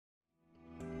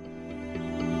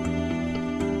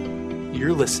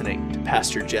You're listening to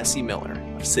Pastor Jesse Miller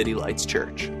of City Lights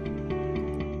Church.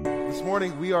 This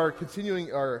morning we are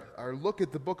continuing our look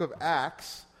at the book of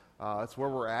Acts. It's where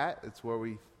we're at. It's where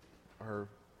we are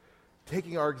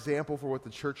taking our example for what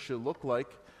the church should look like.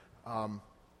 And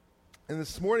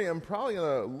this morning I'm probably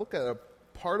going to look at a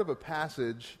part of a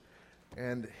passage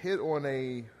and hit on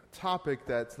a topic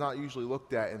that's not usually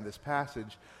looked at in this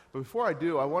passage. But before I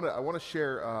do, I want to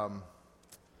share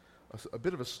a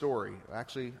bit of a story.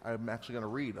 Actually, I'm actually going to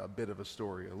read a bit of a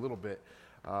story, a little bit.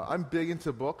 I'm big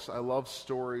into books. I love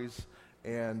stories,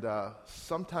 and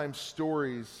sometimes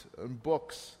stories and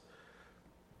books,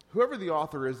 whoever the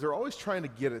author is, they're always trying to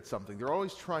get at something. They're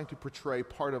always trying to portray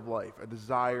part of life, a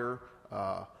desire,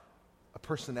 a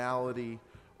personality,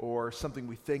 or something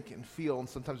we think and feel, and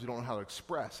sometimes we don't know how to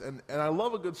express. And I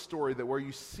love a good story that where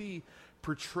you see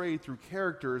portrayed through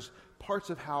characters parts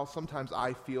of how sometimes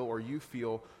I feel or you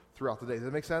feel throughout the day. Does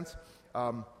that make sense?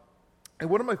 And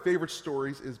one of my favorite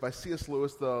stories is by C.S.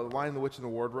 Lewis, The Lion, the Witch, and the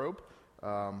Wardrobe.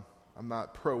 I'm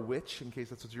not pro-witch, in case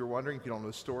that's what you're wondering, if you don't know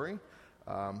the story.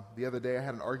 The other day I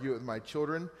had an argument with my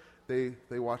children. They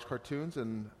watch cartoons,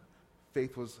 and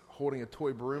Faith was holding a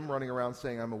toy broom running around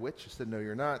saying, "I'm a witch." I said, "No,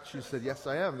 you're not." She said, "Yes,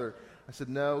 I am." I said,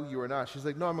 "No, you are not." She's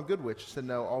like, "No, I'm a good witch." I said,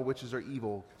 "No, all witches are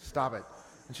evil. Stop it."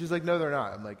 And she's like, "No, they're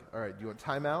not." I'm like, "All right, do you want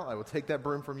timeout? I will take that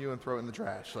broom from you and throw it in the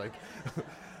trash."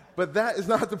 But that is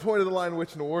not the point of The Lion, the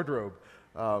Witch, and the Wardrobe.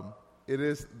 It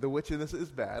is, the witchiness is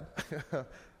bad.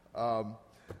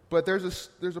 But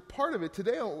there's a part of it.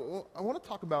 Today I want to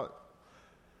talk about,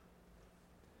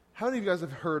 how many of you guys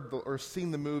have heard or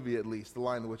seen the movie at least, The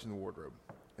Lion, the Witch, and the Wardrobe?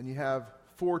 And you have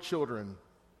 4 children,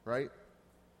 right?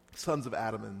 Sons of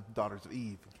Adam and daughters of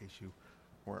Eve, in case you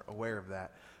weren't aware of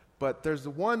that. But there's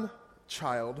the one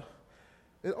child.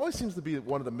 It always seems to be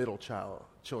one of the middle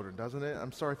children, doesn't it?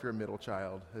 I'm sorry if you're a middle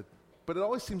child. But it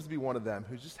always seems to be one of them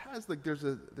who just has, like, there's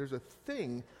a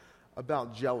thing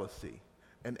about jealousy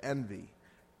and envy.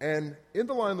 And in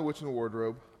The Lion, the Witch, and the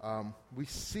Wardrobe, we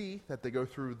see that they go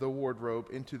through the wardrobe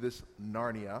into this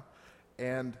Narnia,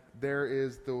 and there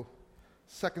is the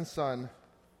second son,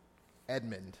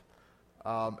 Edmund,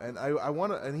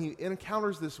 and he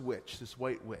encounters this witch, this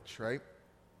white witch, right?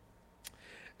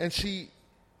 And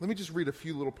let me just read a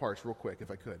few little parts real quick, if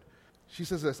I could. She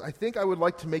says this: "I think I would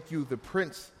like to make you the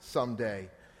prince someday,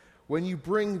 when you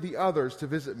bring the others to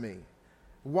visit me."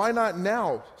 "Why not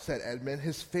now?" said Edmund.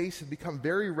 His face had become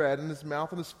very red, and his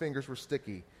mouth and his fingers were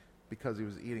sticky, because he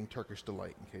was eating Turkish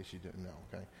Delight, in case you didn't know,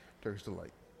 okay? Turkish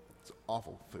Delight. It's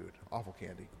awful food, awful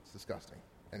candy. It's disgusting.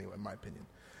 Anyway, in my opinion.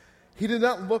 He did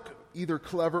not look either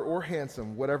clever or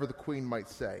handsome, whatever the queen might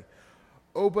say.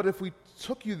 "Oh, but if we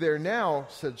took you there now,"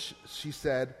 she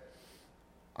said,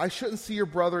 "I shouldn't see your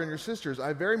brother and your sisters.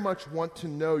 I very much want to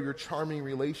know your charming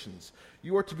relations.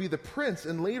 You are to be the prince,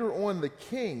 and later on the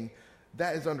king.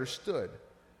 That is understood.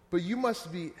 But you must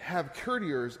have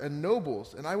courtiers and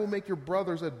nobles, and I will make your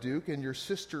brothers a duke and your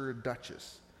sister a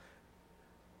duchess."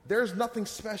 "There's nothing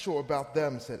special about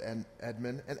them," said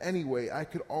Edmund, "and anyway, I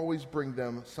could always bring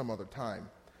them some other time."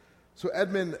 So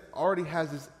Edmund already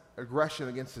has this aggression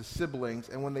against his siblings,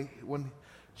 and when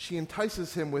she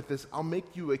entices him with this, "I'll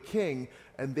make you a king,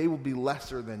 and they will be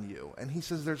lesser than you." And he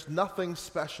says there's nothing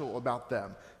special about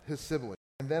them, his siblings.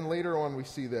 And then later on we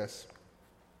see this.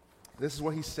 This is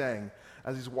what he's saying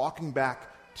as he's walking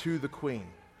back to the queen.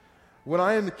 "When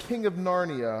I am the king of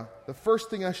Narnia, the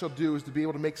first thing I shall do is to be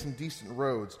able to make some decent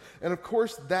roads." And of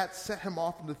course that set him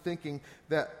off into thinking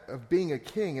that of being a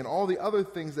king and all the other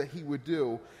things that he would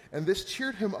do, and this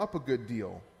cheered him up a good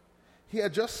deal. He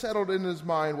had just settled in his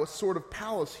mind what sort of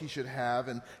palace he should have,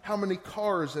 and how many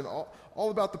cars, and all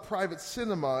about the private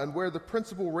cinema, and where the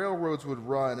principal railroads would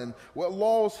run, and what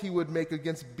laws he would make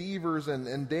against beavers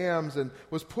and dams, and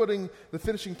was putting the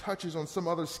finishing touches on some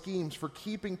other schemes for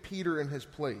keeping Peter in his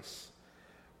place.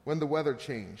 When the weather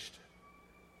changed,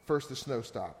 first the snow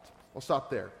stopped. I'll stop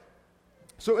there.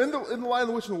 So in the Lion,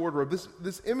 the Witch, and the Wardrobe,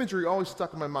 this imagery always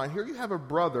stuck in my mind. Here you have a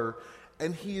brother,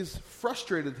 and he's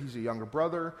frustrated. He's a younger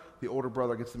brother. The older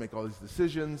brother gets to make all these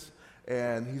decisions,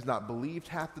 and he's not believed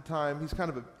half the time. He's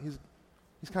kind of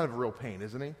a real pain,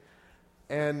 isn't he?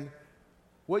 And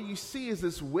what you see is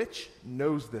this witch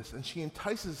knows this, and she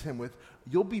entices him with,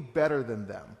 "You'll be better than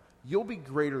them. You'll be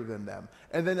greater than them."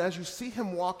 And then as you see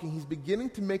him walking, he's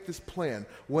beginning to make this plan.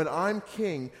 When I'm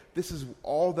king, this is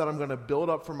all that I'm going to build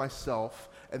up for myself,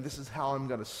 and this is how I'm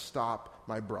going to stop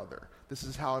my brother. This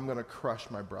is how I'm going to crush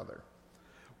my brother.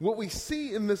 What we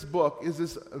see in this book is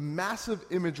this massive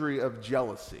imagery of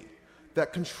jealousy.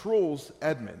 that controls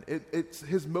Edmund. It's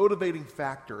his motivating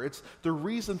factor. It's the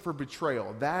reason for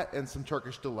betrayal. That and some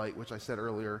Turkish delight, which I said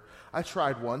earlier. I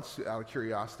tried once out of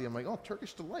curiosity. I'm like, oh,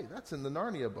 Turkish delight, that's in the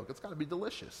Narnia book. It's got to be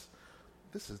delicious.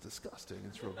 This is disgusting.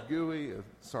 It's real gooey.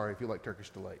 Sorry if you like Turkish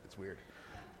delight. It's weird.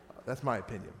 That's my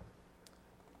opinion.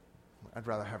 I'd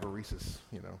rather have a Reese's,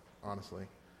 honestly.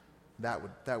 That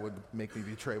would make me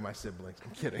betray my siblings.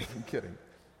 I'm kidding.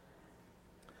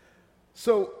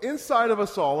 So inside of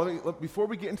us all, before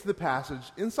we get into the passage,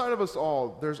 inside of us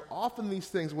all, there's often these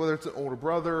things, whether it's an older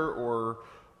brother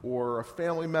or a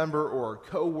family member or a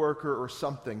coworker or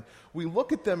something. We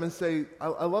look at them and say,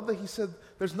 I love that he said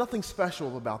there's nothing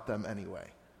special about them anyway.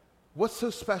 What's so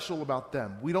special about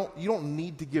them? You don't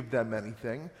need to give them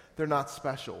anything. They're not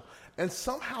special. And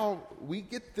somehow we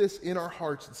get this in our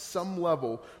hearts at some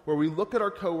level where we look at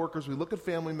our coworkers, we look at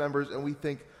family members, and we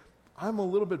think, I'm a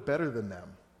little bit better than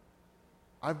them.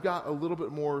 I've got a little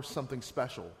bit more something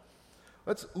special.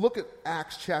 Let's look at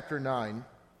Acts chapter 9.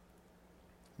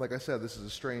 Like I said, this is a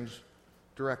strange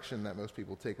direction that most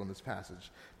people take on this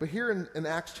passage. But here in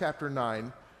Acts chapter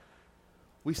 9,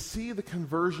 we see the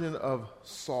conversion of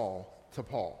Saul to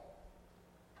Paul.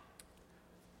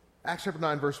 Acts chapter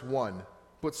 9, verse 1.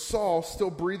 But Saul, still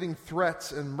breathing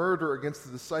threats and murder against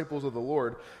the disciples of the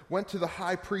Lord, went to the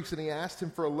high priest, and he asked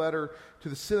him for a letter to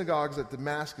the synagogues at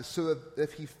Damascus, so that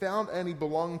if he found any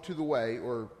belonging to the way,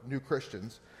 or new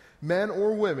Christians, men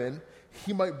or women,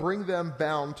 he might bring them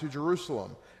bound to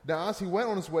Jerusalem. Now as he went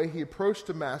on his way, he approached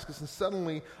Damascus, and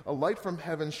suddenly a light from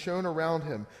heaven shone around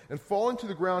him. And falling to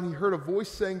the ground, he heard a voice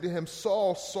saying to him,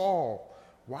 Saul, Saul,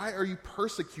 why are you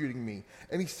persecuting me?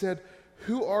 And he said,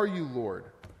 Who are you, Lord?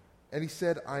 And he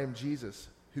said, I am Jesus,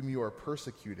 whom you are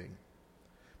persecuting.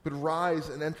 But rise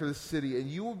and enter the city, and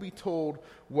you will be told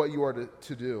what you are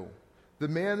to do. The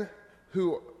man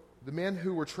who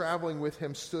were traveling with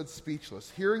him stood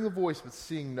speechless, hearing the voice but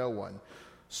seeing no one.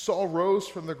 Saul rose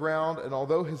from the ground, and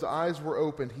although his eyes were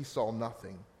opened, he saw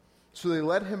nothing. So they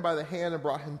led him by the hand and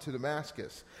brought him to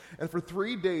Damascus. And for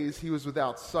 3 days he was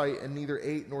without sight, and neither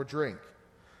ate nor drank.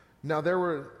 Now there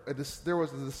was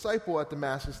a disciple at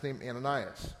Damascus named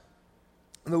Ananias.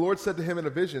 And the Lord said to him in a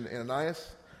vision,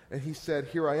 Ananias, and he said,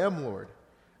 Here I am, Lord.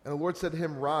 And the Lord said to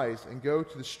him, Rise and go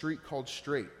to the street called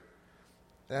Straight.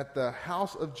 And at the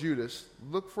house of Judas,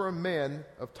 look for a man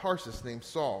of Tarsus named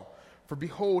Saul. For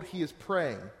behold, he is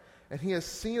praying. And he has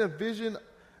seen a vision,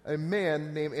 a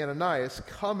man named Ananias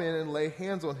come in and lay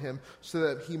hands on him so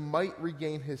that he might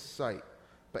regain his sight.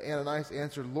 But Ananias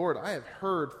answered, Lord, I have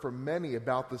heard from many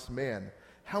about this man,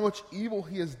 how much evil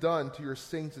he has done to your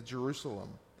saints at Jerusalem.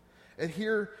 And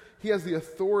here he has the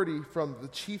authority from the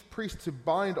chief priest to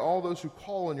bind all those who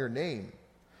call on your name.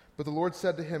 But the Lord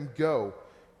said to him, Go,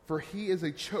 for he is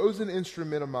a chosen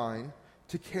instrument of mine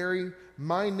to carry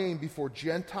my name before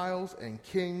Gentiles and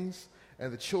kings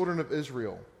and the children of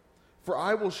Israel. For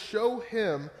I will show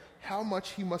him how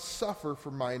much he must suffer for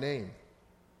my name.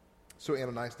 So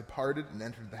Ananias departed and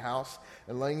entered the house,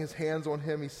 and laying his hands on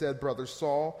him, he said, Brother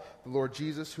Saul, the Lord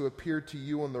Jesus, who appeared to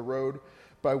you on the road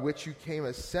by which you came,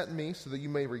 has sent me so that you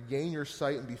may regain your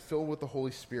sight and be filled with the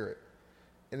Holy Spirit.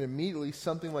 And immediately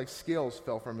something like scales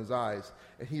fell from his eyes,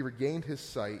 and he regained his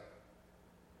sight.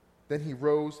 Then he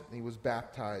rose and he was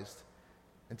baptized,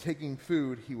 and taking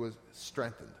food, he was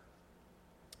strengthened.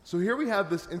 So here we have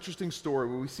this interesting story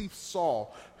where we see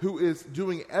Saul, who is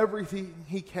doing everything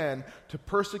he can to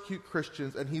persecute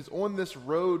Christians, and he's on this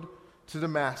road to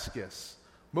Damascus.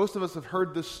 Most of us have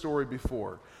heard this story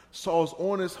before. Saul's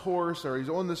on his horse, or he's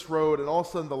on this road, and all of a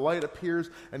sudden the light appears,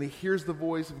 and he hears the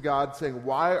voice of God saying,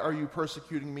 Why are you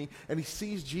persecuting me? And he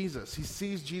sees Jesus. He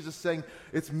sees Jesus saying,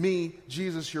 It's me,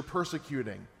 Jesus, you're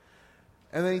persecuting.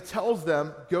 And then he tells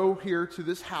them, Go here to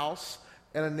this house,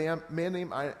 and a man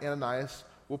named Ananias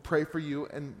will pray for you,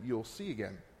 and you'll see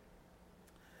again.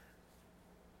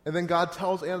 And then God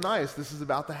tells Ananias this is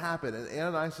about to happen. And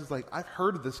Ananias is like, I've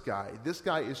heard of this guy. This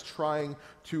guy is trying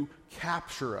to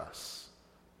capture us.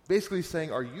 Basically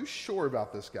saying, are you sure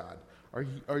about this, God?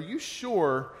 Are you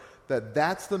sure that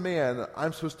that's the man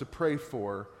I'm supposed to pray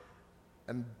for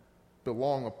and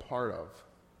belong a part of?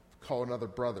 Call another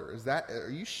brother. Are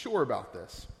you sure about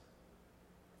this?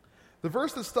 The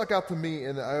verse that stuck out to me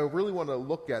and I really want to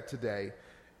look at today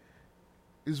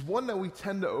is one that we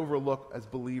tend to overlook as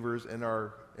believers in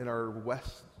our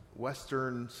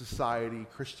Western society,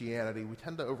 Christianity. We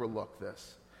tend to overlook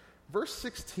this. Verse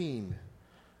 16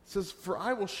 says, For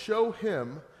I will show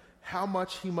him how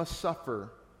much he must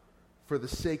suffer for the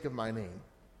sake of my name.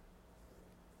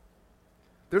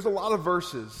 There's a lot of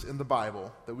verses in the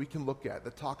Bible that we can look at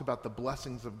that talk about the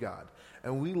blessings of God.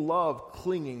 And we love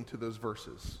clinging to those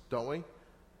verses, don't we?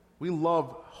 We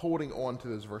love holding on to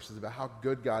those verses about how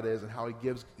good God is and how he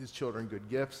gives his children good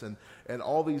gifts and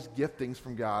all these giftings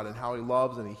from God and how he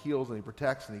loves and he heals and he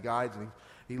protects and he guides and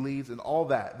he leads and all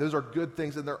that. Those are good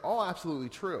things, and they're all absolutely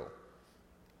true.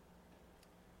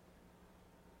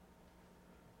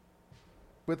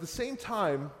 But at the same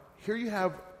time, here you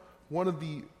have one of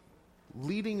the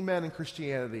leading men in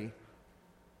Christianity,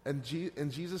 and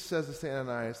Jesus says to St.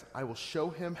 Ananias, I will show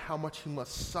him how much he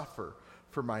must suffer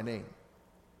for my name.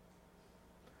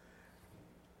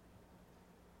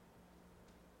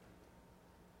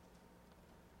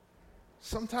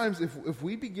 Sometimes if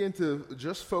we begin to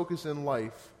just focus in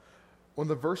life on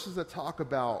the verses that talk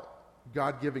about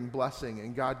God giving blessing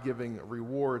and God giving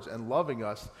rewards and loving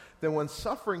us, then when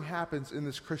suffering happens in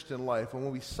this Christian life, and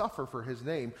when we suffer for his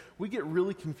name, we get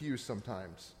really confused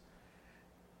sometimes.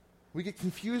 We get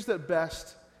confused at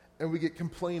best, and we get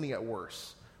complaining at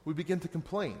worst. We begin to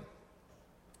complain.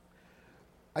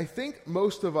 I think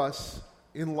most of us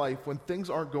in life, when things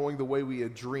aren't going the way we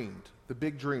had dreamed, the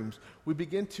big dreams, we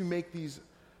begin to make these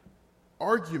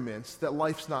arguments that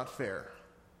life's not fair.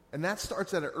 And that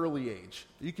starts at an early age.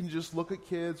 You can just look at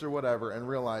kids or whatever and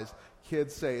realize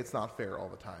kids say it's not fair all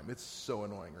the time. It's so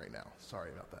annoying right now.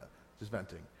 Sorry about that. Just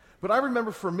venting. But I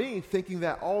remember for me thinking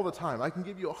that all the time. I can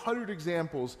give you 100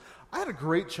 examples. I had a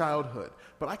great childhood,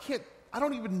 but I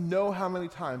don't even know how many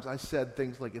times I said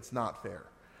things like it's not fair.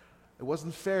 It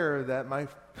wasn't fair that my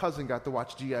cousin got to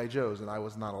watch G.I. Joes and I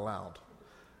was not allowed.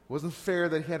 It wasn't fair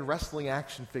that he had wrestling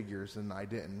action figures and I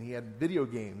didn't. He had video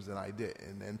games and I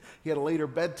didn't. And he had a later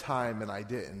bedtime and I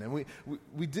didn't. And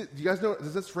we did. Do you guys know,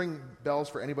 does this ring bells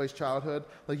for anybody's childhood?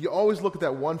 Like, you always look at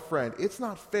that one friend. It's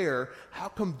not fair. How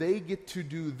come they get to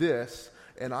do this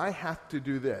and I have to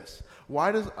do this?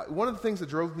 One of the things that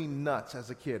drove me nuts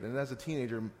as a kid, and as a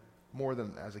teenager more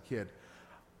than as a kid,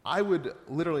 I would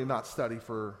literally not study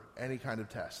for any kind of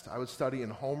test. I would study in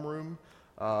homeroom.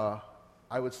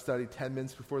 I would study 10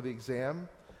 minutes before the exam,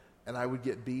 and I would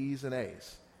get B's and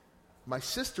A's. My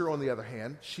sister, on the other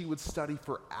hand, she would study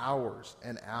for hours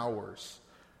and hours.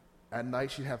 At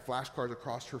night, she'd have flashcards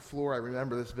across her floor. I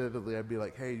remember this vividly. I'd be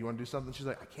like, hey, you want to do something? She's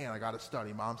like, I can't. I got to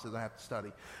study. Mom says I have to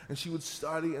study. And she would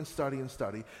study and study and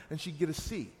study, and she'd get a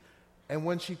C. And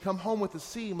when she'd come home with a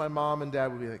C, my mom and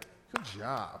dad would be like, good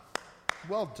job.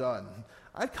 Well done.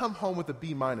 I'd come home with a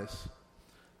B minus.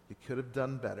 You could have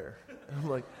done better. And I'm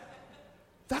like,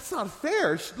 that's not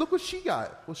fair. Look what she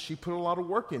got. Well, she put a lot of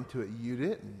work into it. You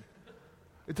didn't.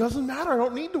 It doesn't matter. I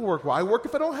don't need to work. Why work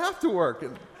if I don't have to work?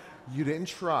 And you didn't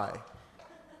try.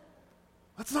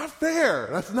 That's not fair.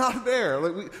 That's not fair.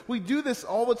 Like we do this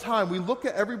all the time. We look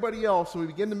at everybody else and we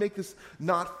begin to make this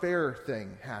not fair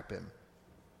thing happen.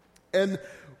 And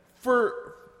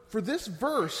for this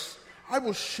verse, I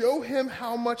will show him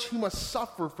how much he must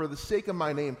suffer for the sake of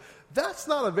my name. That's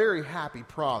not a very happy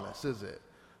promise, is it?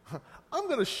 I'm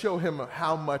going to show him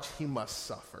how much he must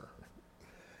suffer.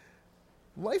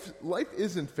 Life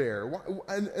isn't fair.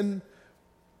 And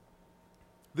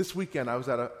this weekend I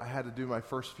had to do my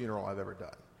first funeral I've ever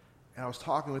done. And I was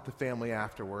talking with the family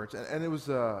afterwards, and it was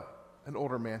an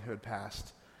older man who had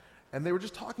passed. And they were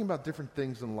just talking about different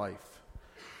things in life.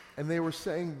 And they were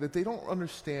saying that they don't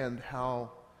understand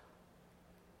how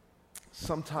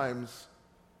sometimes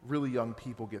really young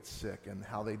people get sick and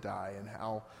how they die, and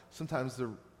how sometimes the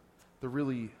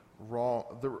really wrong,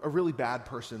 a really bad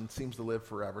person seems to live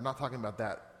forever. Not talking about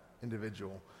that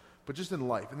individual, but just in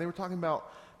life. And they were talking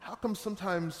about how come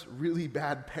sometimes really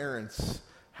bad parents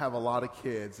have a lot of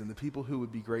kids, and the people who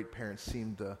would be great parents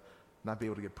seem to not be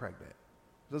able to get pregnant.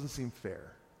 It doesn't seem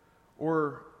fair.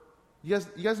 Or you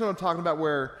guys know what I'm talking about,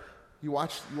 where you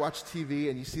watch TV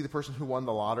and you see the person who won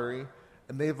the lottery,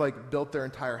 and they've like built their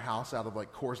entire house out of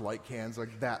like Coors Light cans,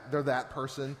 like that. They're that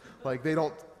person. Like they're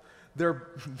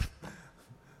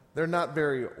not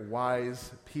very wise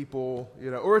people,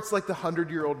 you know. Or it's like the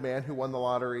 100-year-old man who won the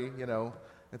lottery, you know.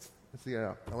 It's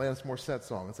the Alanis Morissette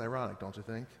song. It's ironic, don't you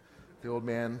think? The old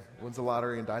man wins the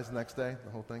lottery and dies the next day,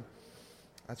 the whole thing.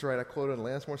 That's right, I quoted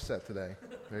Alanis Morissette today.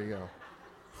 There you go.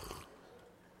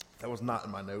 That was not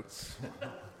in my notes.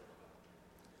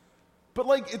 But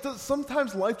like,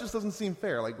 sometimes life just doesn't seem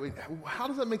fair. Like, wait, how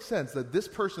does that make sense that this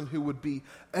person who would be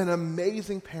an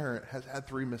amazing parent has had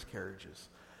 3 miscarriages,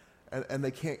 and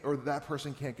they can't, or that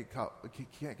person can't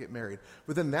get married?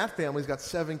 But then that family's got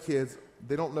 7 kids.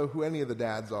 They don't know who any of the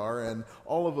dads are, and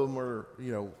all of them are,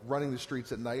 you know, running the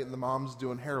streets at night, and the mom's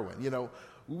doing heroin. You know,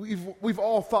 we've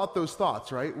all thought those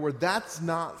thoughts, right? Where that's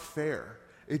not fair.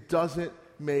 It doesn't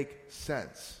make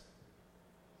sense.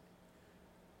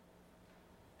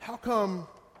 How come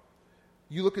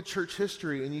you look at church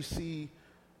history and you see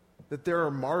that there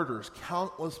are martyrs,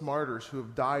 countless martyrs who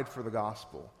have died for the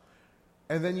gospel.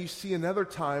 And then you see another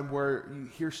time where you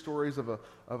hear stories of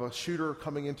a shooter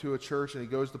coming into a church and he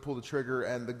goes to pull the trigger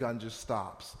and the gun just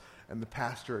stops and the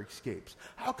pastor escapes.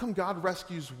 How come God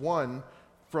rescues one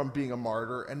from being a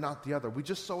martyr and not the other? We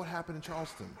just saw what happened in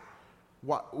Charleston.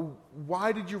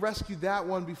 Why did you rescue that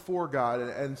one before God?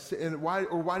 And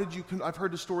why did you? I've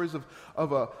heard the stories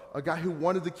of a guy who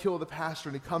wanted to kill the pastor,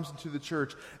 and he comes into the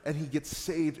church and he gets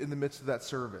saved in the midst of that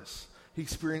service.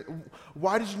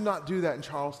 Why did you not do that in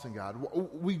Charleston, God?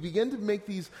 We begin to make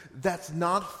these, that's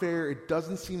not fair. It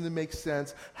doesn't seem to make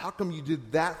sense. How come you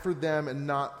did that for them and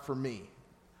not for me?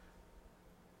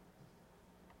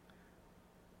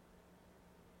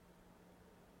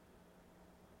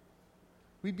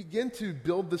 We begin to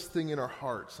build this thing in our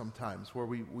hearts sometimes where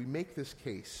we make this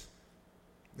case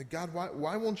that God,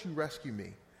 why won't you rescue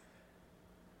me?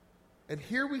 And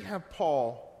here we have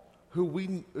Paul,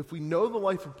 who if we know the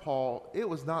life of Paul, it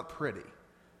was not pretty.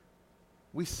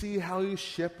 We see how he was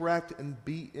shipwrecked and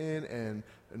beaten and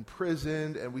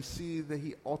imprisoned, and we see that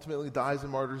he ultimately dies a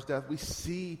martyr's death. We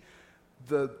see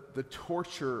the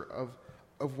torture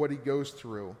of what he goes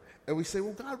through. And we say,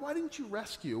 well, God, why didn't you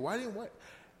rescue?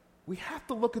 We have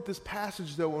to look at this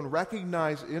passage, though, and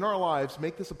recognize in our lives,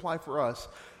 make this apply for us,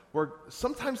 where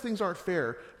sometimes things aren't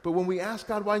fair, but when we ask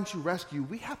God, why didn't you rescue,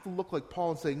 we have to look like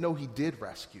Paul and say, no, he did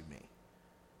rescue me.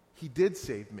 He did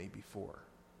save me before.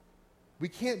 We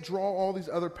can't draw all these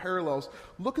other parallels.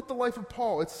 Look at the life of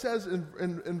Paul. It says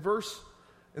in verse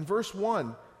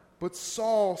 1, but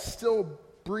Saul still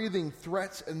breathing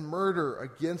threats and murder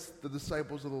against the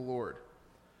disciples of the Lord.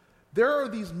 There are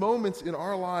these moments in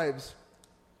our lives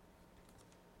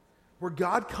where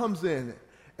God comes in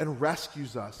and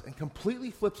rescues us and completely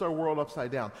flips our world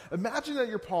upside down. Imagine that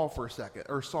you're Paul for a second,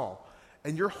 or Saul,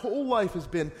 and your whole life has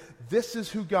been, this is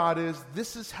who God is,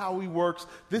 this is how he works,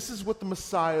 this is what the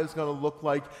Messiah is going to look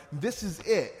like, this is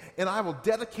it, and I will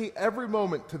dedicate every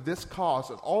moment to this cause.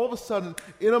 And all of a sudden,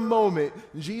 in a moment,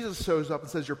 Jesus shows up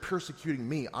and says, you're persecuting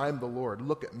me, I'm the Lord,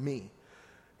 look at me.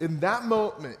 In that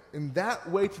moment, in that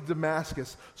way to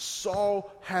Damascus,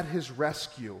 Saul had his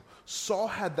rescue. Saul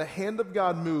had the hand of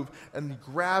God move and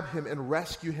grab him and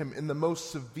rescue him in the most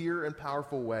severe and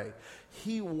powerful way.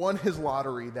 He won his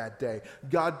lottery that day.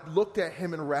 God looked at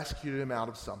him and rescued him out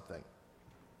of something.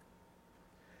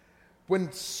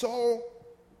 When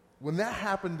that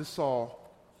happened to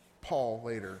Paul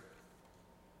later,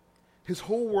 his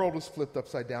whole world was flipped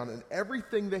upside down, and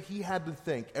everything that he had to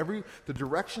think, the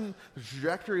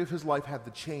trajectory of his life had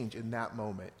to change in that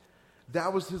moment.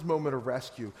 That was his moment of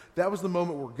rescue. That was the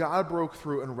moment where God broke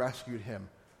through and rescued him.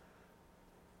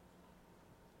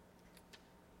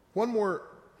 One more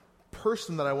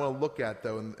person that I want to look at,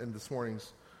 though, in this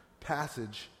morning's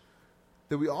passage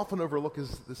that we often overlook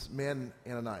is this man,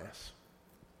 Ananias.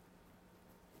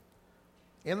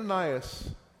 Ananias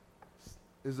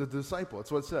is a disciple.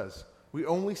 That's what it says. We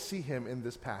only see him in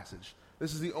this passage.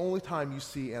 This is the only time you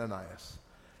see Ananias.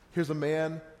 Here's a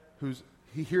man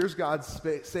he hears God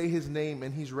say his name,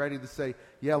 and he's ready to say,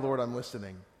 yeah, Lord, I'm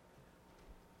listening.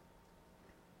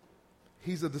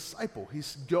 He's a disciple.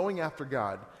 He's going after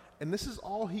God. And this is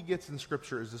all he gets in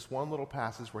Scripture is this one little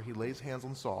passage where he lays hands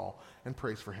on Saul and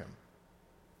prays for him.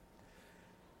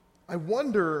 I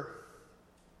wonder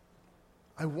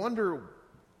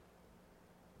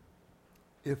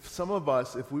if some of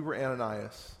us, if we were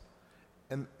Ananias,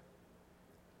 and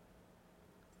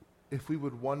if we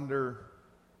would wonder,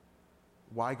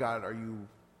 why, God, are you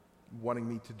wanting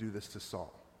me to do this to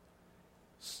Saul?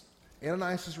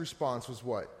 Ananias' response was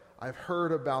what? I've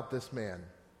heard about this man,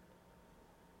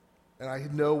 and I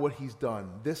know what he's done.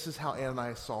 This is how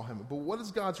Ananias saw him. But what is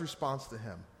God's response to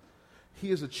him? He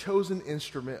is a chosen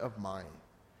instrument of mine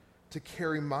to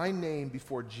carry my name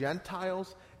before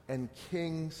Gentiles and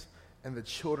kings and the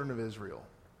children of Israel.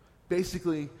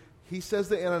 Basically, he says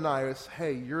to Ananias,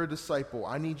 hey, you're a disciple.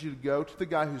 I need you to go to the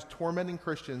guy who's tormenting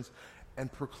Christians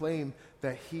and proclaim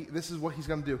that this is what he's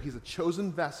going to do. He's a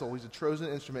chosen vessel. He's a chosen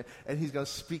instrument, and he's going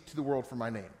to speak to the world for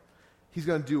my name. He's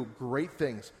going to do great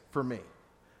things for me,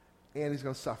 and he's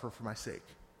going to suffer for my sake.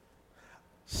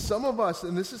 Some of us,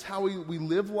 and this is how we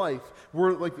live life,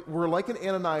 we're like an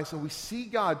Ananias, and we see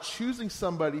God choosing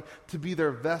somebody to be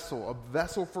their vessel, a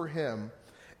vessel for him,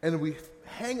 and we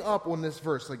hang up on this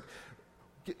verse, like,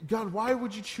 God, why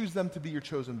would you choose them to be your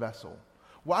chosen vessel?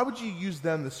 Why would you use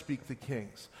them to speak to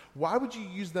kings? Why would you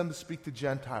use them to speak to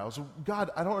Gentiles? God,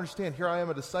 I don't understand. Here I am,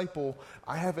 a disciple.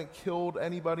 I haven't killed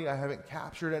anybody. I haven't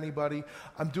captured anybody.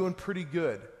 I'm doing pretty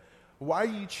good. Why are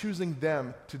you choosing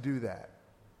them to do that?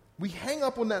 We hang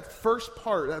up on that first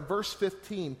part, that verse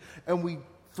 15, and we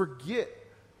forget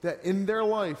that in their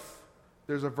life,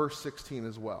 there's a verse 16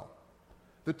 as well.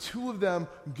 The two of them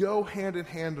go hand in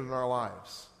hand in our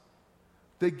lives.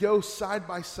 They go side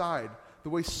by side. The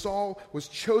way Saul was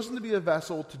chosen to be a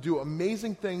vessel to do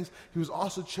amazing things, he was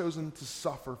also chosen to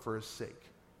suffer for his sake.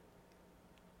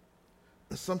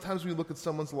 Sometimes we look at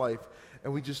someone's life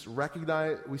and we just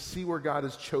recognize, we see where God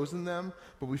has chosen them,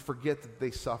 but we forget that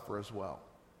they suffer as well.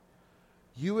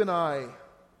 You and I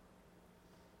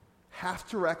have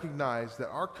to recognize that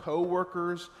our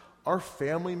coworkers, our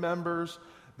family members,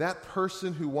 that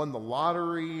person who won the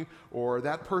lottery, or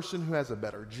that person who has a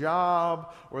better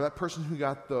job, or that person who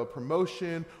got the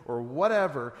promotion, or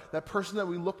whatever, that person that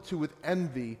we look to with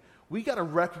envy, we got to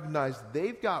recognize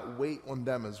they've got weight on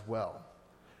them as well.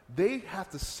 They have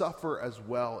to suffer as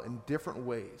well in different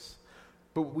ways.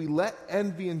 But we let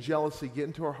envy and jealousy get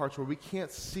into our hearts where we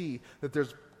can't see that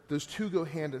those two go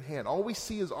hand in hand. All we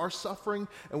see is our suffering,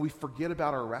 and we forget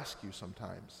about our rescue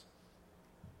sometimes.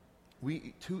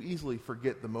 We too easily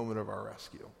forget the moment of our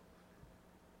rescue.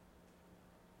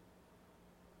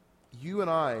 You and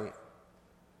I,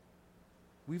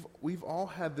 we've all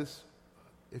had this,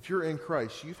 if you're in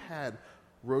Christ, you've had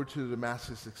road to the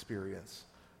Damascus experience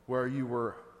where you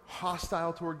were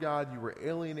hostile toward God, you were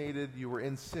alienated, you were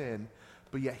in sin,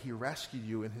 but yet he rescued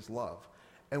you in his love.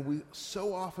 And we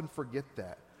so often forget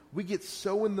that. We get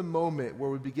so in the moment where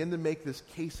we begin to make this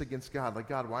case against God, like,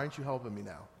 God, why aren't you helping me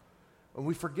now? And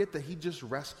we forget that he just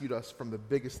rescued us from the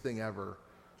biggest thing ever,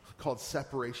 called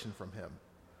separation from him.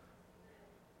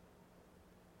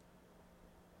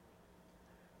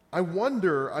 I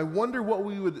wonder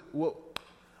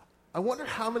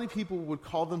how many people would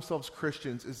call themselves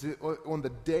Christians is it on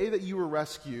the day that you were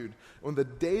rescued, on the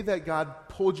day that God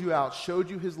pulled you out, showed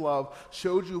you his love,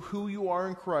 showed you who you are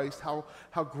in Christ, how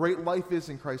great life is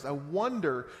in Christ. I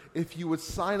wonder if you would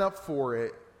sign up for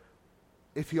it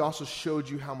if he also showed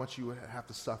you how much you would have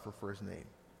to suffer for his name.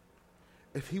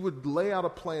 If he would lay out a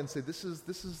plan and say, this is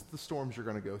the storms you're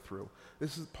going to go through.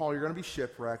 This is, Paul, you're going to be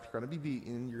shipwrecked, you're going to be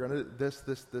beaten, you're going to this,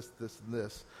 and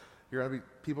this.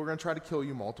 People are going to try to kill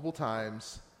you multiple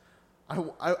times.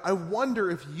 I wonder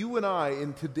if you and I,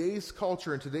 in today's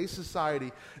culture, in today's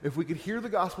society, if we could hear the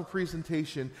gospel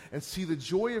presentation and see the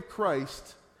joy of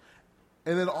Christ,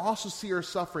 and then also see our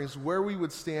sufferings, where we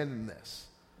would stand in this.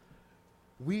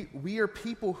 We are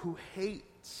people who hate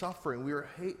suffering.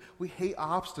 We hate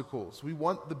obstacles. We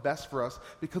want the best for us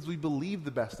because we believe the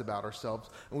best about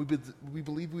ourselves, and we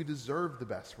believe we deserve the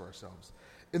best for ourselves.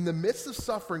 In the midst of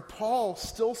suffering, Paul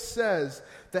still says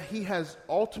that he has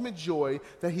ultimate joy,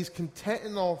 that he's content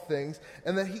in all things,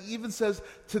 and that he even says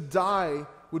to die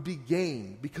would be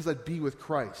gain because I'd be with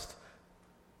Christ.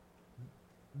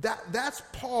 That's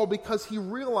Paul, because he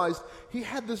realized he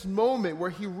had this moment where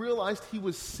he realized he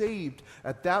was saved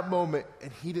at that moment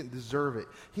and he didn't deserve it.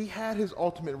 He had his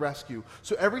ultimate rescue.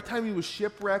 So every time he was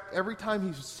shipwrecked, every time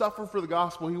he suffered for the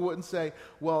gospel, he wouldn't say,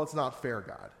 well, it's not fair,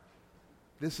 God.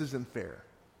 This isn't fair.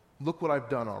 Look what I've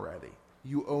done already.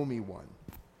 You owe me one.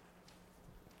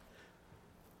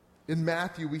 In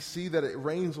Matthew, we see that it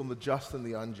rains on the just and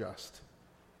the unjust.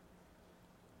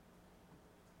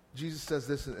 Jesus says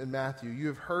this in Matthew, you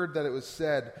have heard that it was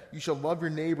said, you shall love your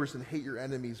neighbors and hate your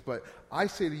enemies. But I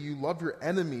say to you, love your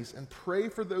enemies and pray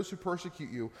for those who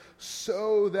persecute you,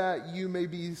 so that you may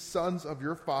be sons of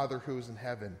your Father who is in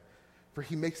heaven. For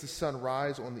he makes the sun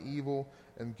rise on the evil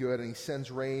and good, and he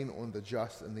sends rain on the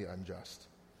just and the unjust.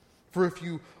 For if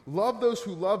you love those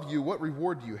who love you, what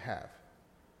reward do you have?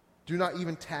 Do not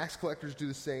even tax collectors do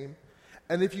the same?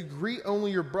 And if you greet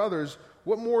only your brothers,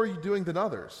 what more are you doing than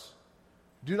others?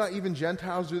 Do not even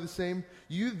Gentiles do the same?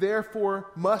 You therefore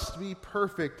must be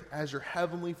perfect as your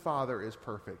heavenly Father is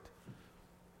perfect.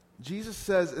 Jesus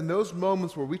says in those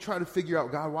moments where we try to figure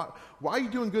out, God, why are you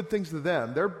doing good things to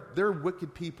them? They're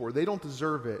wicked people, or they don't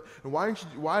deserve it. And why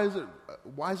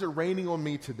is it raining on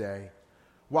me today?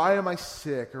 Why am I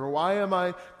sick? Or why am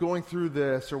I going through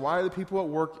this? Or why are the people at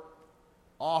work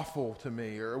awful to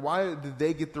me? Or why did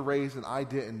they get the raise and I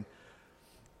didn't?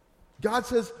 God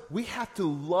says we have to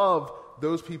love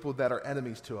those people that are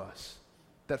enemies to us,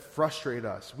 that frustrate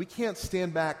us. We can't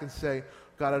stand back and say,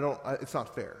 God, it's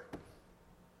not fair.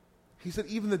 He said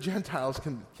even the Gentiles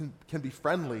can be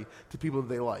friendly to people that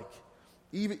they like.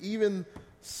 Even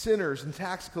sinners and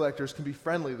tax collectors can be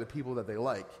friendly to the people that they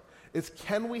like. It's,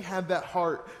 can we have that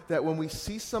heart that when we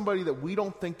see somebody that we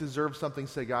don't think deserves something,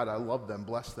 say, God, I love them,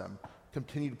 bless them,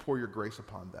 continue to pour your grace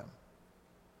upon them?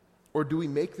 Or do we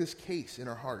make this case in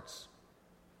our hearts?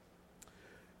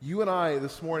 You and I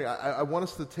this morning, I want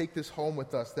us to take this home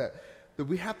with us, that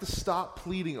we have to stop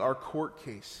pleading our court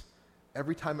case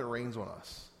every time it rains on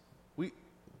us.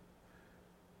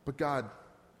 But God,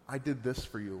 I did this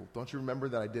for you. Don't you remember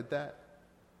that I did that?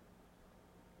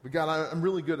 But God, I'm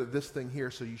really good at this thing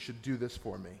here, so you should do this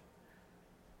for me.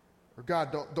 Or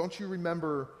God, don't you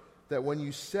remember that when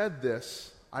you said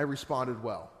this, I responded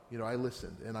well. I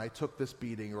listened, and I took this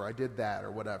beating, or I did that,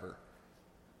 or whatever.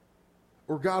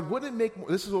 Or God, wouldn't it make more,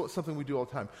 this is something we do all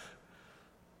the time.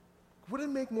 Wouldn't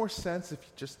it make more sense if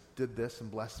you just did this and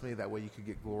blessed me? That way you could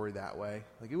get glory that way.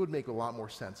 It would make a lot more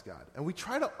sense, God. And we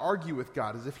try to argue with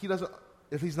God as if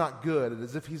if he's not good, and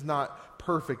as if he's not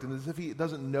perfect, and as if he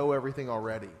doesn't know everything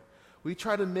already. We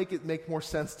try to make it make more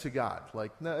sense to God.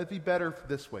 No, it'd be better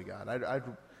this way, God. I'd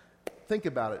think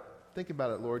about it. Think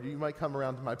about it, Lord. You might come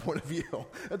around to my point of view.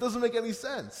 It doesn't make any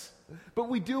sense. But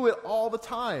we do it all the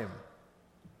time.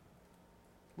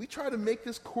 We try to make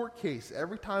this court case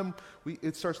every time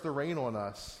it starts to rain on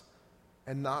us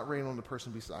and not rain on the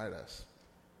person beside us.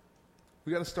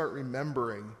 We got to start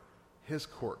remembering his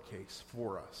court case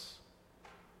for us.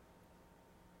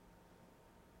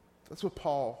 That's what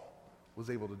Paul was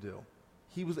able to do.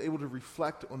 He was able to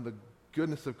reflect on the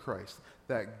goodness of Christ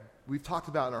that we've talked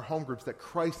about in our home groups, that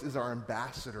Christ is our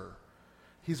ambassador.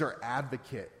 He's our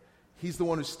advocate. He's the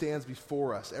one who stands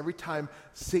before us. Every time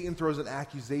Satan throws an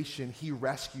accusation, he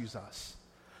rescues us.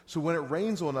 So when it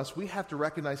rains on us, we have to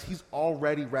recognize he's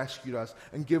already rescued us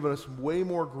and given us way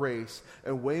more grace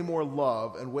and way more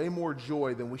love and way more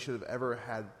joy than we should have ever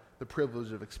had the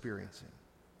privilege of experiencing.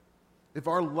 If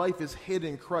our life is hid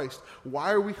in Christ,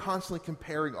 why are we constantly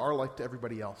comparing our life to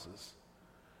everybody else's?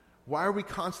 Why are we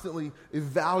constantly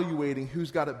evaluating who's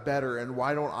got it better and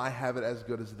why don't I have it as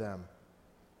good as them?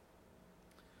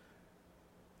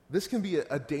 This can be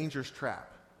a dangerous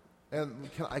trap. And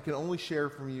I can only share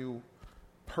from you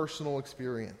personal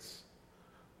experience.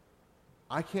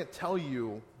 I can't tell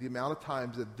you the amount of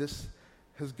times that this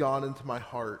has gone into my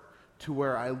heart to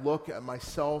where I look at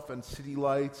myself and City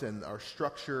Lights and our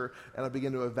structure and I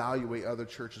begin to evaluate other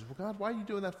churches. Well, God, why are you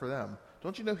doing that for them?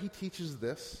 Don't you know he teaches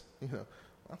this?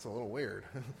 That's a little weird.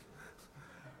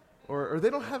 or they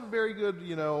don't have a very good,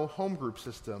 home group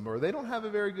system, or they don't have a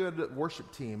very good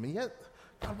worship team, and yet,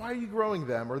 God, why are you growing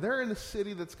them? Or they're in a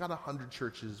city that's got 100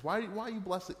 churches. Why are you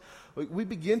blessing? We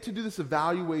begin to do this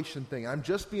evaluation thing. I'm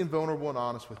just being vulnerable and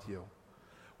honest with you.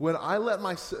 If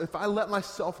I let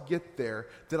myself get there,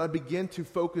 then I begin to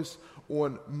focus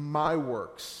on my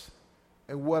works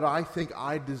and what I think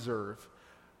I deserve,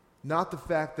 not the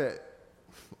fact that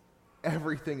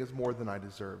everything is more than I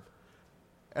deserve.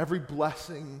 Every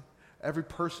blessing, every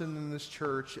person in this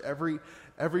church, every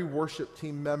worship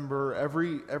team member,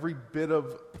 every bit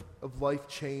of life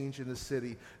change in the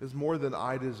city is more than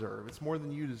I deserve. It's more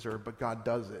than you deserve, but God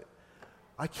does it.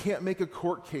 I can't make a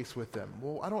court case with them.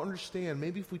 Well, I don't understand.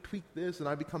 Maybe if we tweak this and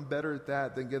I become better at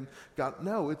that, then God,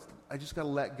 no, I just got to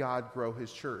let God grow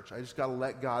his church. I just got to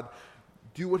let God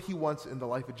do what he wants in the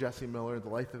life of Jesse Miller, the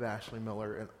life of Ashley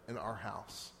Miller, in our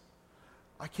house.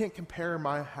 I can't compare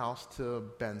my house to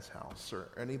Ben's house or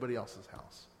anybody else's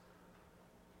house.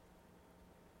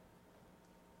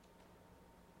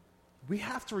 We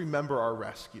have to remember our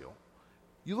rescue.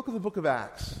 You look at the book of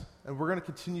Acts, and we're going to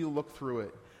continue to look through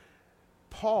it.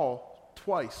 Paul,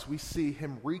 twice, we see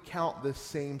him recount this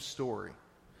same story.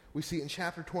 We see it in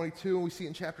chapter 22, and we see it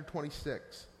in chapter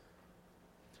 26.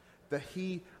 That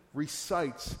he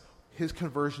recites his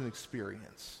conversion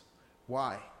experience.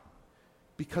 Why?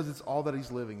 Because it's all that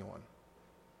he's living on.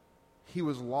 He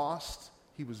was lost,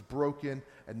 he was broken,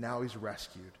 and now he's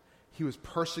rescued. He was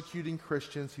persecuting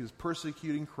Christians, he was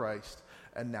persecuting Christ,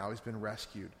 and now he's been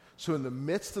rescued. So in the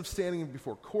midst of standing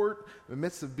before court, in the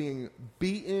midst of being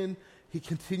beaten, he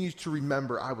continues to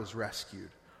remember, I was rescued.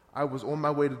 I was on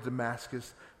my way to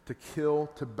Damascus to kill,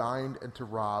 to bind, and to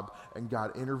rob, and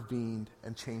God intervened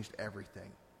and changed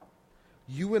everything.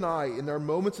 You and I, in our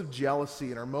moments of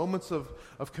jealousy, in our moments of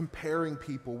comparing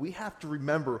people, we have to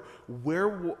remember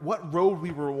what road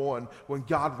we were on when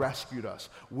God rescued us,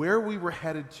 where we were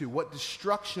headed to, what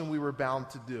destruction we were bound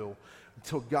to do,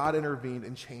 until God intervened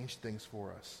and changed things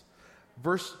for us.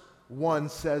 Verse 1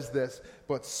 says this,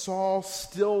 but Saul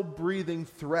still breathing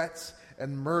threats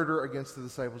and murder against the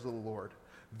disciples of the Lord.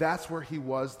 That's where he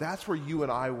was. That's where you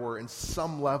and I were in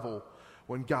some level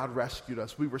when God rescued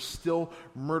us. We were still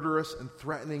murderous and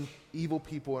threatening evil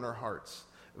people in our hearts.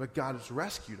 But God has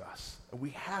rescued us. And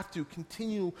we have to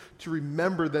continue to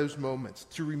remember those moments,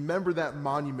 to remember that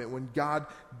monument when God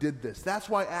did this. That's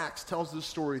why Acts tells this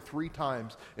story 3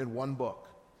 times in one book.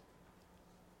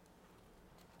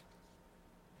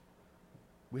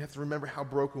 We have to remember how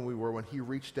broken we were when he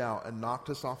reached out and knocked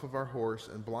us off of our horse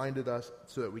and blinded us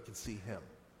so that we could see him.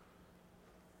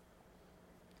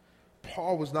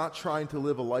 Paul was not trying to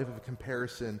live a life of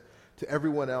comparison to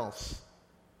everyone else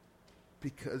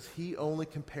because he only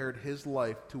compared his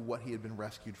life to what he had been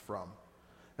rescued from.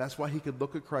 That's why he could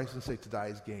look at Christ and say, to die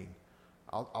is gain.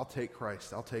 I'll take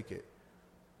Christ. I'll take it.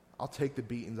 I'll take the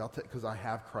beatings. Because I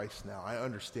have Christ now. I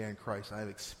understand Christ. I have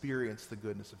experienced the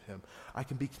goodness of him. I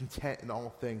can be content in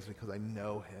all things because I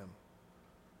know him.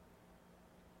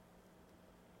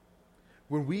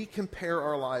 When we compare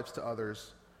our lives to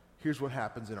others, here's what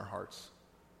happens in our hearts.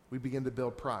 We begin to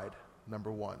build pride,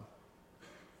 number one.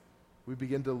 We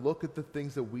begin to look at the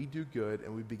things that we do good,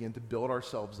 and we begin to build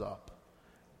ourselves up,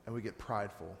 and we get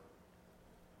prideful.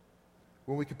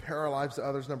 When we compare our lives to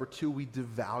others, number two, we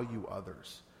devalue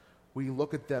others. We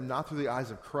look at them not through the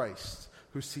eyes of Christ,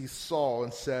 who sees Saul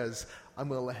and says, I'm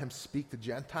going to let him speak to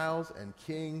Gentiles and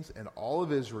kings and all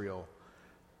of Israel.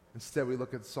 Instead, we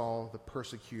look at Saul, the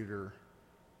persecutor,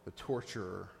 the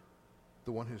torturer,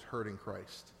 the one who's hurting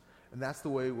Christ. And that's the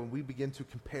way when we begin to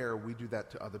compare, we do that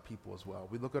to other people as well.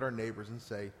 We look at our neighbors and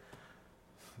say,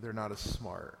 they're not as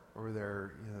smart, or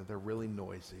they're really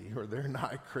noisy, or they're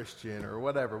not Christian, or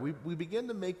whatever. We begin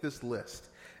to make this list,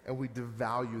 and we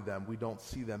devalue them. We don't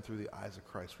see them through the eyes of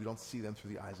Christ. We don't see them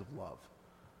through the eyes of love.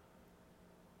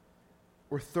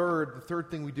 Or the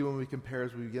third thing we do when we compare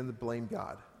is we begin to blame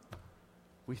God.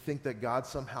 We think that God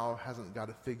somehow hasn't got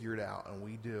it figured out, and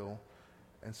we do.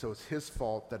 And so it's his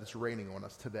fault that it's raining on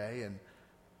us today, and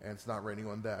it's not raining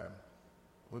on them.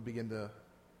 We begin to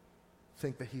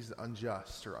think that he's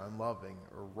unjust or unloving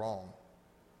or wrong.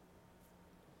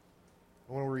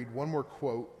 I want to read one more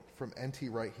quote from N.T.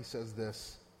 Wright. He says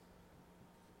this,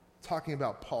 talking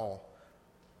about Paul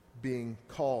being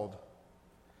called.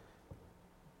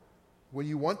 When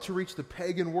you want to reach the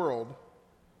pagan world,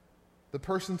 the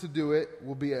person to do it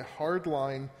will be a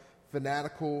hardline,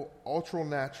 fanatical,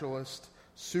 ultra-naturalist,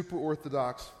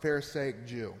 super-Orthodox, Pharisaic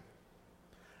Jew.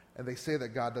 And they say that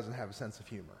God doesn't have a sense of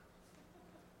humor.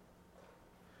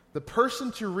 The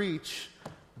person to reach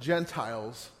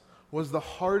Gentiles was the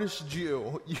hardest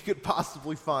Jew you could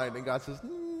possibly find. And God says,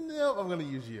 no, I'm going to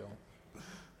use you.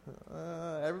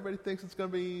 Everybody thinks it's going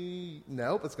to be,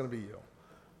 nope, it's going to be you.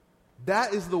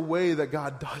 That is the way that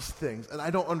God does things. And I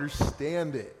don't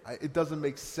understand it. It doesn't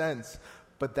make sense.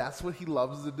 But that's what he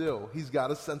loves to do. He's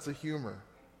got a sense of humor.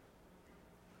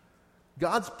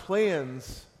 God's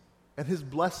plans and his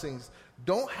blessings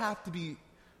don't have to be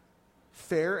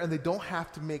fair, and they don't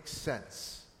have to make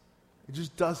sense. It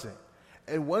just doesn't.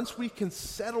 And once we can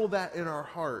settle that in our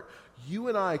heart, you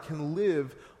and I can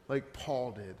live like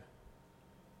Paul did.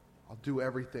 I'll do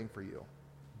everything for you.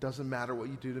 Doesn't matter what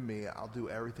you do to me, I'll do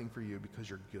everything for you because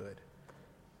you're good.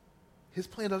 His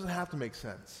plan doesn't have to make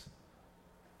sense.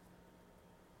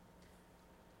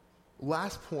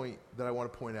 Last point that I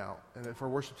want to point out, and if our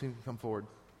worship team can come forward,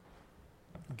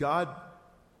 God,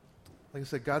 like I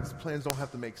said, God's plans don't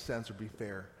have to make sense or be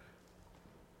fair.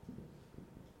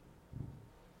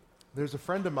 There's a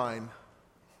friend of mine,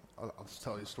 I'll just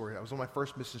tell you a story. I was on my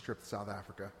first missions trip to South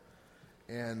Africa.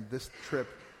 And this trip,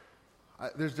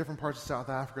 there's different parts of South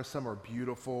Africa. Some are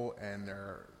beautiful and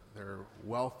they're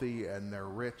wealthy and they're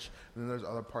rich. And then there's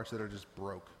other parts that are just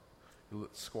broke.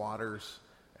 Squatters,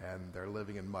 and they're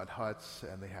living in mud huts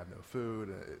and they have no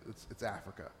food. It's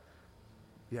Africa.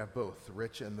 You have both, the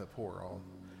rich and the poor all.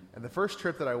 And the first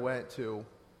trip that I went to,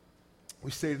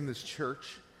 we stayed in this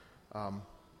church.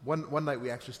 One night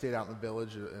we actually stayed out in the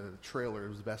village in a trailer. It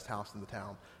was the best house in the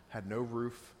town. Had no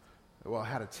roof. Well, it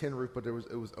had a tin roof, but it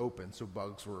was open, so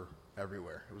bugs were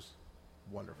everywhere. It was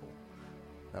wonderful.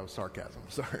 That was sarcasm.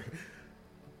 Sorry.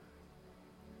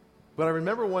 But I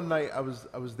remember one night I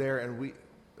was there, and we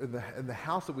in the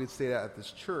house that we had stayed at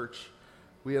this church,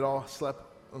 we had all slept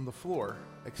on the floor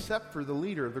except for the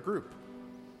leader of the group.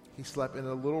 He slept in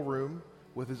a little room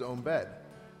with his own bed.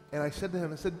 And I said to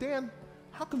him, Dan,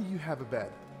 how come you have a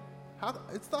bed?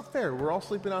 It's not fair. We're all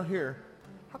sleeping out here.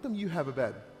 How come you have a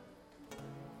bed?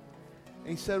 And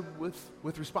he said,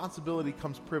 with responsibility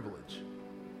comes privilege.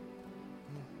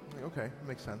 Okay, that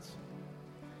makes sense.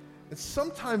 And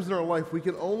sometimes in our life, we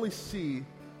can only see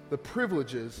the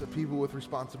privileges of people with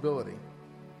responsibility.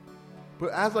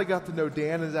 But as I got to know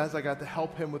Dan, and as I got to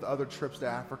help him with other trips to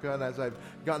Africa, and as I've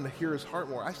gotten to hear his heart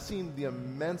more, I've seen the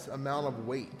immense amount of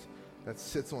weight that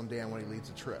sits on Dan when he leads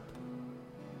a trip.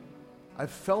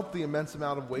 I've felt the immense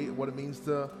amount of weight, what it means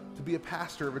to be a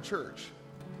pastor of a church.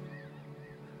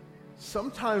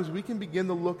 Sometimes we can begin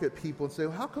to look at people and say,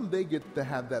 well, how come they get to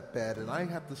have that bed and I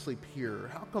have to sleep here?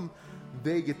 How come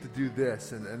they get to do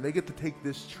this and they get to take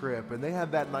this trip and they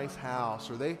have that nice house,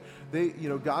 or they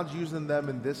God's using them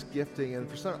in this gifting, and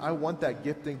for some I want that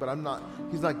gifting, but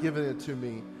he's not giving it to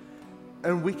me.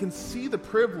 And we can see the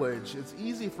privilege. It's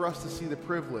easy for us to see the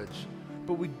privilege,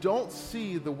 but we don't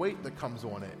see the weight that comes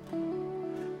on it.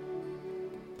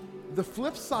 The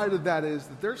flip side of that is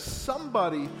that there's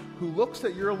somebody who looks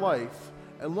at your life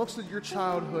and looks at your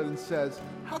childhood and says,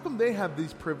 how come they have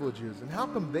these privileges? And how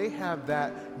come they have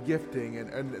that gifting?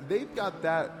 And they've got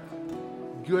that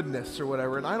goodness or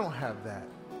whatever, and I don't have that.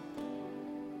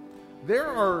 There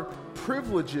are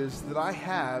privileges that I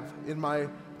have in my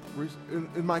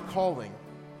calling,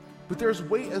 but there's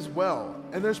weight as well.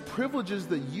 And there's privileges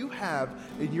that you have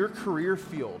in your career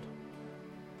field,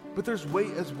 but there's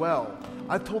weight as well.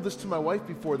 I've told this to my wife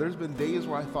before. There's been days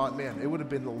where I thought, man, it would have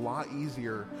been a lot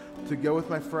easier to go with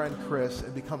my friend Chris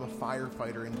and become a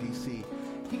firefighter in D.C.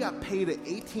 He got paid at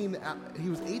 18. He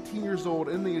was 18 years old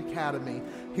in the academy.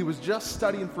 He was just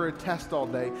studying for a test all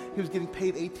day. He was getting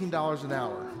paid $18 an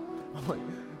hour. I'm like,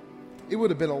 it would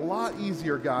have been a lot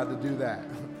easier, God, to do that.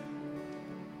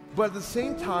 But at the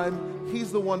same time,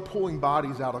 he's the one pulling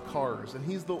bodies out of cars, and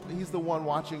he's the one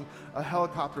watching a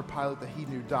helicopter pilot that he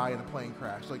knew die in a plane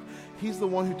crash. Like, he's the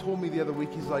one who told me the other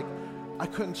week, he's like, I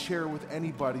couldn't share with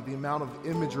anybody the amount of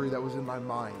imagery that was in my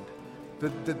mind,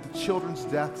 the children's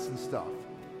deaths and stuff.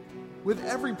 With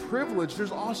every privilege,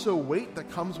 there's also weight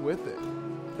that comes with it.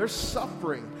 There's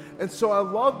suffering. And so I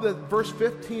love that verse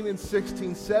 15 and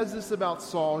 16 says this about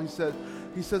Saul. He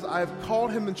says, I have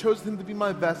called him and chosen him to be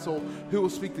my vessel, who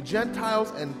will speak to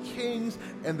Gentiles and kings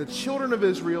and the children of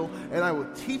Israel, and I will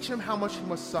teach him how much he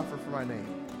must suffer for my name.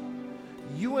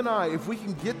 You and I, if we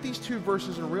can get these two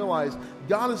verses and realize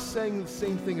God is saying the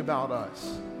same thing about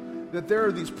us, that there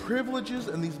are these privileges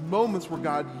and these moments where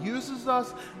God uses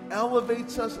us,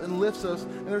 elevates us, and lifts us,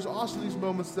 and there's also these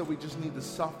moments that we just need to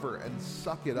suffer and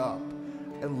suck it up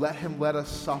and let him let us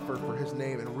suffer for his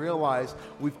name and realize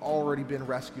we've already been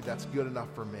rescued. That's good enough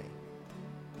for me.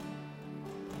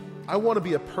 I want to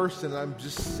be a person, and I'm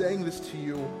just saying this to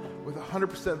you with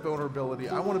 100% vulnerability.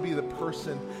 I want to be the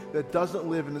person that doesn't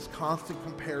live in this constant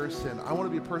comparison. I want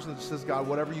to be a person that just says, God,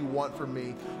 whatever you want from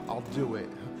me, I'll do it.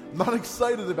 I'm not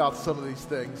excited about some of these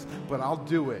things, but I'll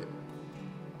do it.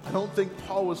 I don't think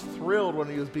Paul was thrilled when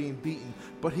he was being beaten,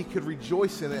 but he could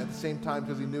rejoice in it at the same time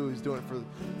because he knew he was doing it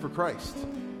for Christ.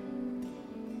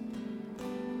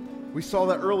 We saw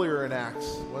that earlier in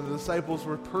Acts. When the disciples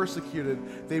were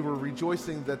persecuted, they were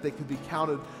rejoicing that they could be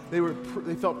counted.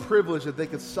 They felt privileged that they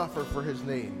could suffer for his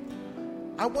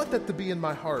name. I want that to be in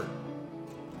my heart.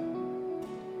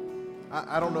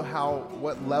 I don't know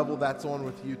what level that's on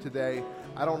with you today.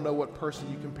 I don't know what person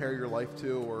you compare your life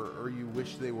to or you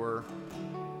wish they were.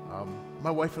 My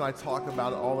wife and I talk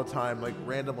about it all the time. Like,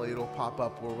 randomly it'll pop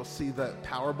up where we'll see the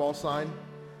Powerball sign.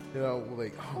 You know, we're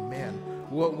like, oh man,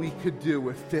 what we could do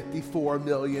with $54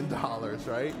 million,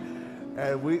 right?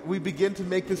 And we begin to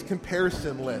make this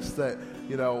comparison list that,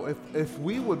 you know, if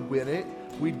we would win it,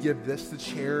 we'd give this to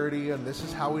charity, and this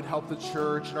is how we'd help the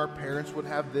church, and our parents would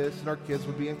have this, and our kids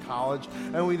would be in college,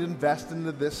 and we'd invest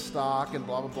into this stock, and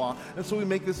blah, blah, blah. And so we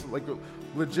make this, like,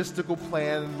 logistical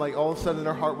plan, and, like, all of a sudden in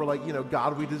our heart, we're like, you know,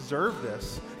 God, we deserve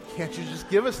this. Can't you just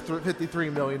give us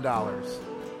 $53 million?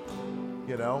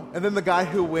 You know? And then the guy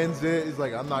who wins it is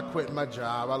like, I'm not quitting my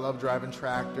job. I love driving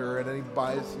tractor. And then he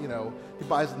buys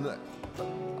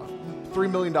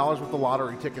 $3 million worth of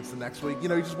lottery tickets the next week. You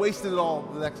know, he just wasted it all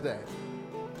the next day.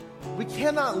 We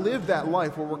cannot live that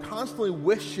life where we're constantly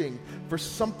wishing for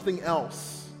something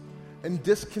else and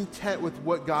discontent with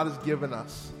what God has given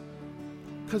us.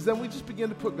 Because then we just begin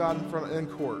to put God in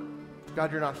court.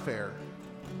 God, you're not fair.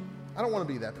 I don't want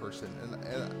to be that person.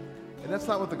 And that's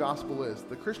not what the gospel is.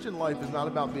 The Christian life is not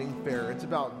about being fair. It's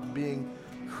about being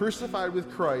crucified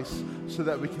with Christ so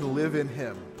that we can live in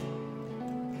him.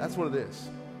 That's what it is.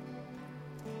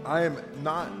 I am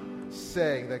not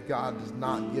saying that God does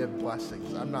not give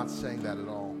blessings. I'm not saying that at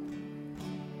all.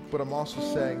 But I'm also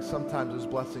saying sometimes those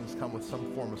blessings come with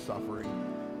some form of suffering.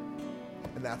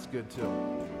 And that's good too.